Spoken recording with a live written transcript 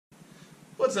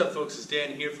What's up, folks? It's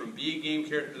Dan here from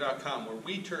BeAGameCharacter.com, where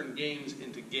we turn games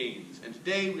into games. And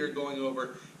today we are going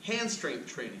over hand strength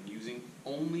training using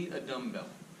only a dumbbell.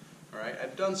 Alright,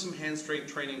 I've done some hand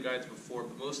strength training guides before,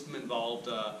 but most of them involved,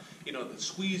 the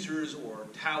squeezers or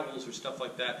towels or stuff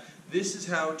like that. This is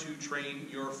how to train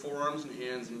your forearms and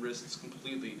hands and wrists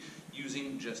completely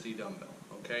using just a dumbbell.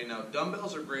 Okay, now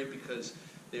dumbbells are great because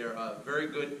they're very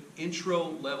good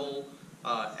intro level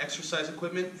exercise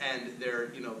equipment, and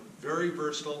they're very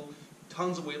versatile.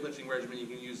 Tons of weightlifting regimen you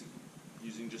can use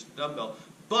using just a dumbbell.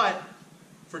 But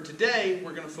for today,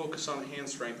 we're going to focus on hand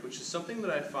strength, which is something that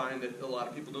I find that a lot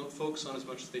of people don't focus on as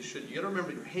much as they should. You got to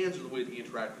remember, your hands are the way that you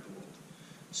interact with the world.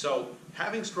 So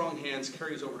having strong hands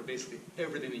carries over to basically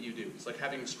everything that you do. It's like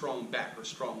having a strong back or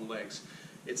strong legs.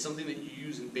 It's something that you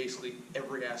use in basically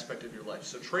every aspect of your life.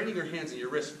 So training your hands and your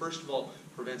wrists, first of all,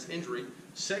 prevents injury.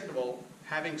 Second of all,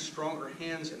 having stronger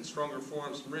hands and stronger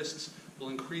forearms and wrists will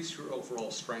increase your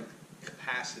overall strength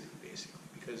capacity, basically.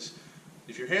 Because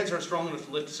if your hands aren't strong enough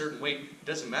to lift a certain weight, it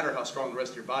doesn't matter how strong the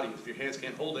rest of your body is if your hands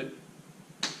can't hold it.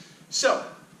 So,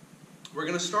 we're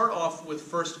going to start off with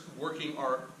first working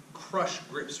our crush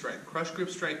grip strength. Crush grip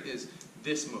strength is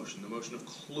this motion, the motion of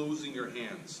closing your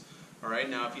hands. Alright,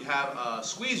 now if you have a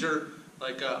squeezer,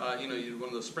 like one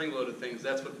of those spring-loaded things,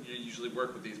 that's what you usually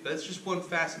work with these. But it's just one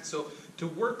facet. So to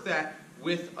work that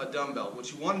with a dumbbell,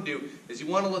 what you want to do is you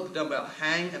want to let the dumbbell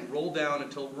hang and roll down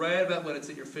until right about when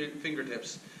it's at your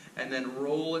fingertips, and then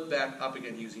roll it back up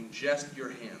again using just your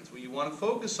hands. What you want to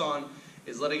focus on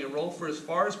is letting it roll for as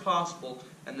far as possible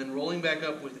and then rolling back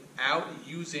up without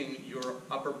using your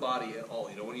upper body at all.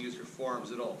 You don't want to use your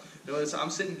forearms at all. Notice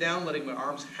I'm sitting down, letting my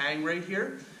arms hang right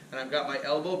here, and I've got my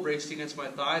elbow braced against my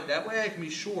thigh. That way I can be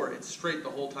sure it's straight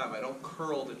the whole time. I don't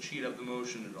curl to cheat up the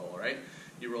motion at all, right?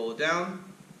 You roll it down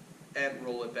and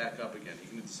roll it back up again. You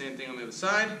can do the same thing on the other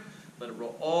side. Let it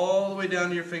roll all the way down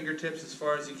to your fingertips as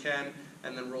far as you can,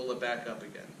 and then roll it back up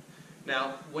again.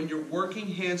 Now, when you're working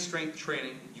hand strength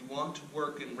training, you want to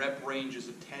work in rep ranges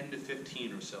of 10 to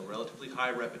 15 or so, relatively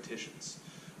high repetitions.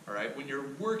 All right? When you're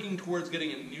working towards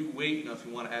getting a new weight, if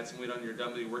you want to add some weight on your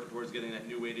dumbbell, you're working towards getting that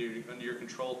new weight under your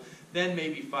control, then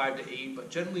maybe 5 to 8, but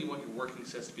generally what you're working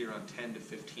sets to be around 10 to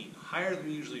 15, higher than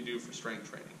we usually do for strength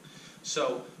training.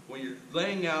 So when you're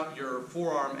laying out your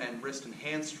forearm and wrist and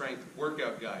hand strength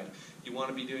workout guide, you want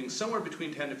to be doing somewhere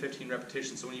between 10 to 15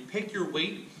 repetitions. So when you pick your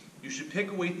weight, you should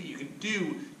pick a weight that you can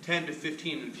do 10 to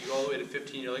 15. And if you go all the way to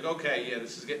 15, you're like, okay, yeah,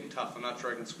 this is getting tough. I'm not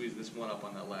sure I can squeeze this one up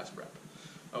on that last rep.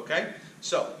 Okay?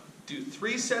 So do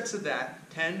 3 sets of that,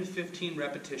 10 to 15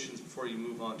 repetitions before you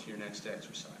move on to your next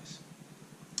exercise.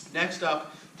 Next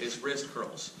up is wrist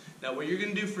curls. Now what you're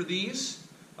going to do for these,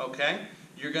 okay,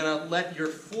 you're going to let your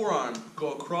forearm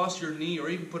go across your knee, or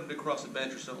even put it across a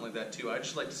bench or something like that too. I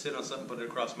just like to sit on something and put it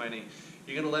across my knee.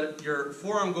 You're going to let your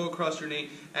forearm go across your knee,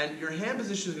 and your hand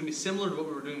position is going to be similar to what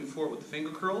we were doing before with the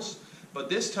finger curls, but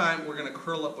this time we're going to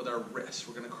curl up with our wrists.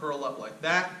 We're going to curl up like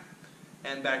that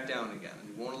and back down again.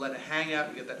 And you want to let it hang out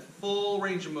and get that full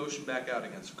range of motion back out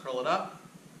again. So curl it up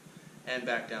and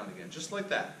back down again, just like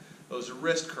that. Those are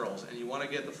wrist curls, and you want to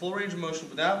get the full range of motion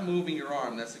without moving your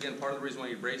arm. That's, again, part of the reason why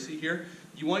you brace it here.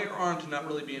 You want your arm to not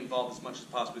really be involved as much as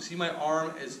possible. See, my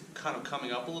arm is kind of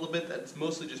coming up a little bit. That's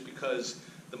mostly just because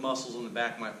the muscles on the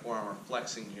back of my forearm are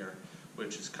flexing here,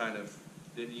 which is kind of,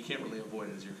 you can't really avoid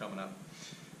it as you're coming up.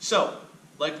 So,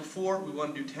 like before, we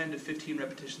want to do 10 to 15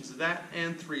 repetitions of that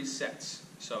and 3 sets.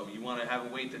 So you want to have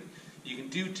a weight that you can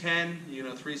do 10,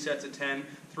 3 sets of 10.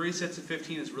 3 sets of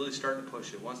 15 is really starting to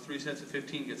push it. Once 3 sets of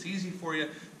 15 gets easy for you,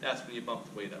 that's when you bump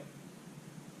the weight up.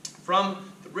 From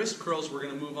the wrist curls, we're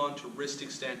going to move on to wrist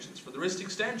extensions. For the wrist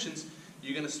extensions,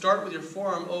 you're going to start with your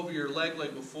forearm over your leg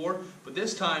like before, but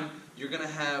this time you're going to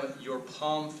have your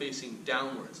palm facing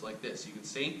downwards like this, you can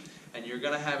see, and you're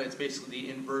going to have, it's basically the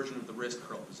inversion of the wrist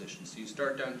curl position. So you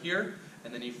start down here,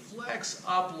 and then you flex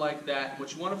up like that.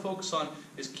 What you want to focus on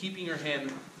is keeping your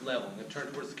hand level. I'm going to turn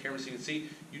towards the camera so you can see.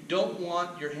 You don't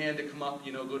want your hand to come up,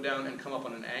 go down and come up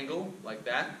on an angle like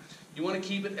that. You want to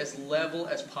keep it as level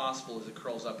as possible as it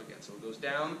curls up again. So it goes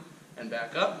down and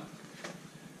back up.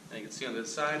 And you can see on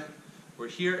this side, where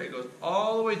here it goes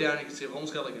all the way down. You can see I've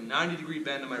almost got like a 90-degree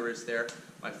bend in my wrist there.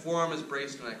 My forearm is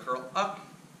braced and I curl up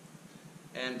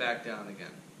and back down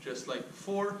again. Just like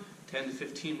before, 10 to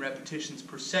 15 repetitions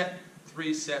per set,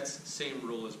 3 sets, same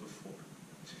rule as before.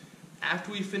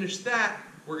 After we finish that,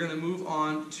 we're going to move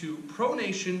on to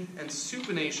pronation and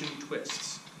supination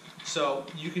twists. So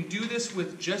you can do this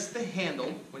with just the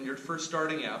handle when you're first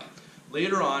starting out.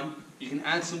 Later on, you can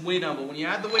add some weight on, but when you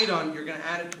add the weight on, you're going to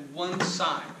add it to one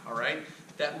side, all right?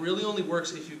 That really only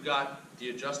works if you've got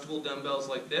the adjustable dumbbells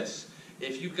like this.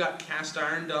 If you've got cast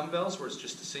iron dumbbells where it's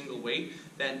just a single weight,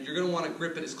 then you're going to want to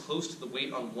grip it as close to the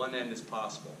weight on one end as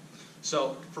possible.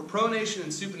 So for pronation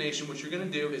and supination, what you're going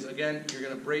to do is, again, you're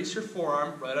going to brace your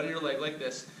forearm right on your leg like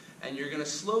this, and you're going to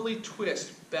slowly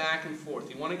twist back and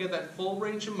forth. You want to get that full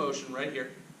range of motion right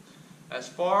here, as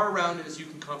far around it as you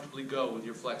can comfortably go with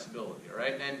your flexibility, all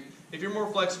right? And if you're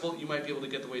more flexible, you might be able to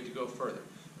get the weight to go further.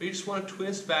 But you just want to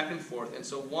twist back and forth, and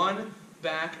so one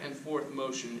back and forth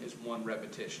motion is one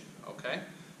repetition, okay?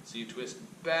 So you twist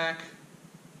back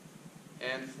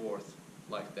and forth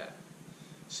like that.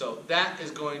 So that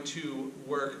is going to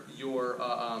work your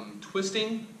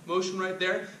twisting motion right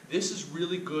there. This is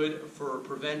really good for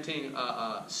preventing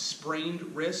sprained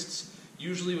wrists.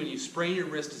 Usually when you sprain your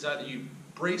wrist, it's either you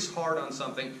brace hard on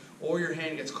something or your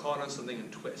hand gets caught on something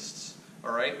and twists.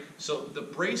 All right? So the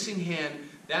bracing hand,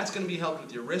 that's going to be helped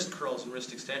with your wrist curls and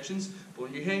wrist extensions. But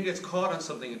when your hand gets caught on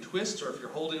something and twists, or if you're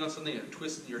holding on something and it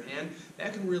twists in your hand,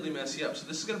 that can really mess you up. So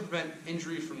this is going to prevent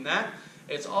injury from that.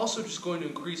 It's also just going to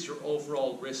increase your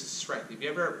overall wrist strength. If you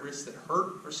ever have wrists that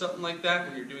hurt or something like that,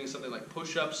 when you're doing something like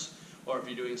push-ups, or if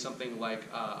you're doing something like,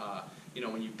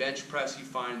 when you bench press, you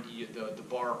find the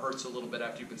bar hurts a little bit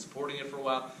after you've been supporting it for a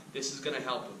while, this is going to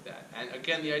help with that. And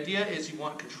again, the idea is you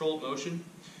want controlled motion.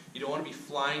 You don't want to be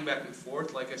flying back and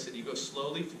forth. Like I said, you go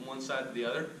slowly from one side to the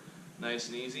other, nice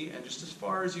and easy, and just as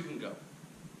far as you can go.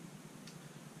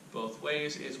 Both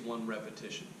ways is one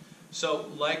repetition. So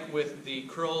like with the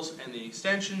curls and the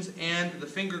extensions and the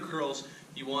finger curls,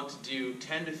 you want to do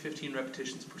 10 to 15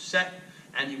 repetitions per set,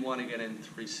 and you want to get in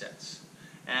 3 sets.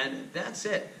 And that's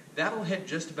it. That'll hit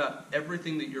just about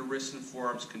everything that your wrists and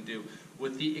forearms can do,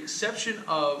 with the exception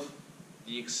of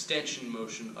the extension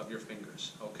motion of your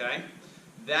fingers, okay?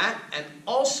 That, and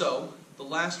also, the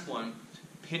last one,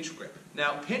 pinch grip.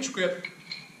 Now, pinch grip,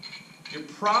 you're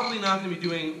probably not going to be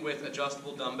doing with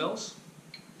adjustable dumbbells,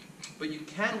 but you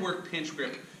can work pinch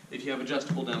grip if you have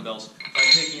adjustable dumbbells by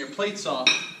taking your plates off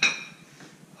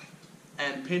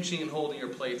and pinching and holding your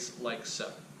plates like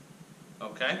so.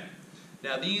 Okay?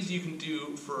 Now these you can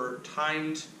do for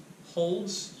timed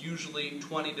holds, usually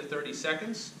 20 to 30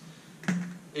 seconds.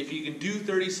 If you can do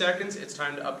 30 seconds, it's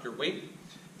time to up your weight.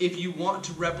 If you want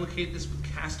to replicate this with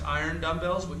cast iron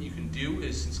dumbbells, what you can do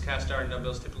is, since cast iron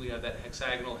dumbbells typically have that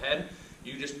hexagonal head,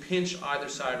 you just pinch either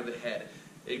side of the head.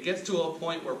 It gets to a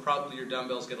point where probably your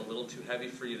dumbbells get a little too heavy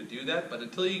for you to do that, but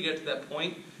until you get to that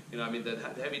point, the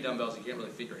heavy dumbbells you can't really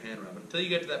fit your hand around, but until you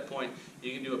get to that point,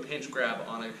 you can do a pinch grab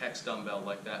on a hex dumbbell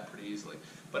like that pretty easily.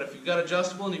 But if you've got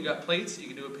adjustable and you've got plates, you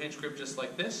can do a pinch grip just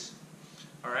like this,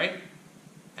 all right?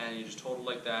 And you just hold it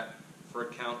like that for a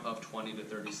count of 20 to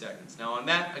 30 seconds. Now on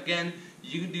that, again,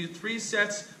 you can do 3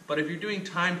 sets, but if you're doing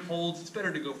timed holds, it's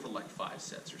better to go for like 5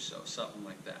 sets or so, something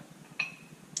like that.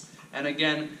 And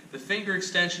again, the finger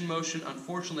extension motion,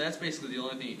 unfortunately, that's basically the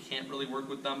only thing you can't really work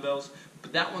with dumbbells,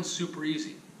 but that one's super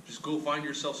easy. Just go find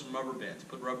yourself some rubber bands.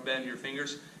 Put rubber band in your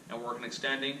fingers and work on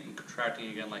extending and contracting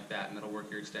again like that, and that'll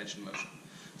work your extension motion.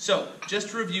 So, just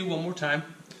to review one more time,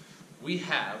 we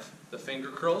have the finger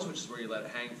curls, which is where you let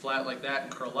it hang flat like that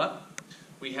and curl up.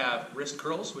 We have wrist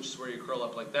curls, which is where you curl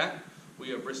up like that. We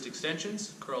have wrist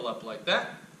extensions, curl up like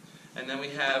that. And then we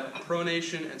have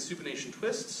pronation and supination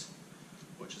twists,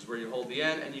 which is where you hold the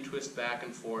end and you twist back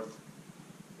and forth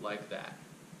like that.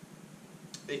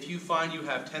 If you find you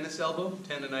have tennis elbow,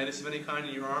 tendonitis of any kind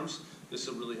in your arms, this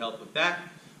will really help with that.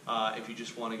 If you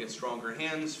just want to get stronger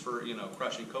hands for,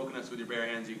 crushing coconuts with your bare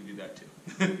hands, you can do that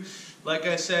too. Like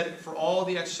I said, for all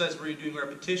the exercises where you're doing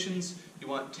repetitions, you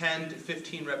want 10 to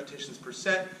 15 repetitions per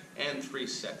set and 3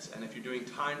 sets. And if you're doing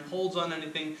timed holds on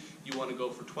anything, you want to go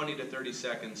for 20 to 30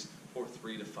 seconds for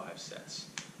 3 to 5 sets.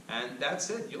 And that's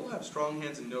it. You'll have strong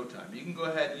hands in no time. You can go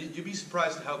ahead. You'll be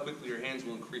surprised at how quickly your hands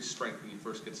will increase strength when you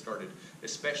first get started,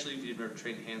 especially if you've never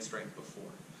trained hand strength before.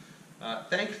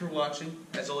 Thank you for watching.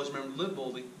 As always, remember to live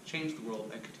boldly, change the world,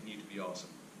 and continue to be awesome.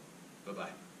 Bye-bye.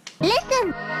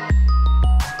 Listen!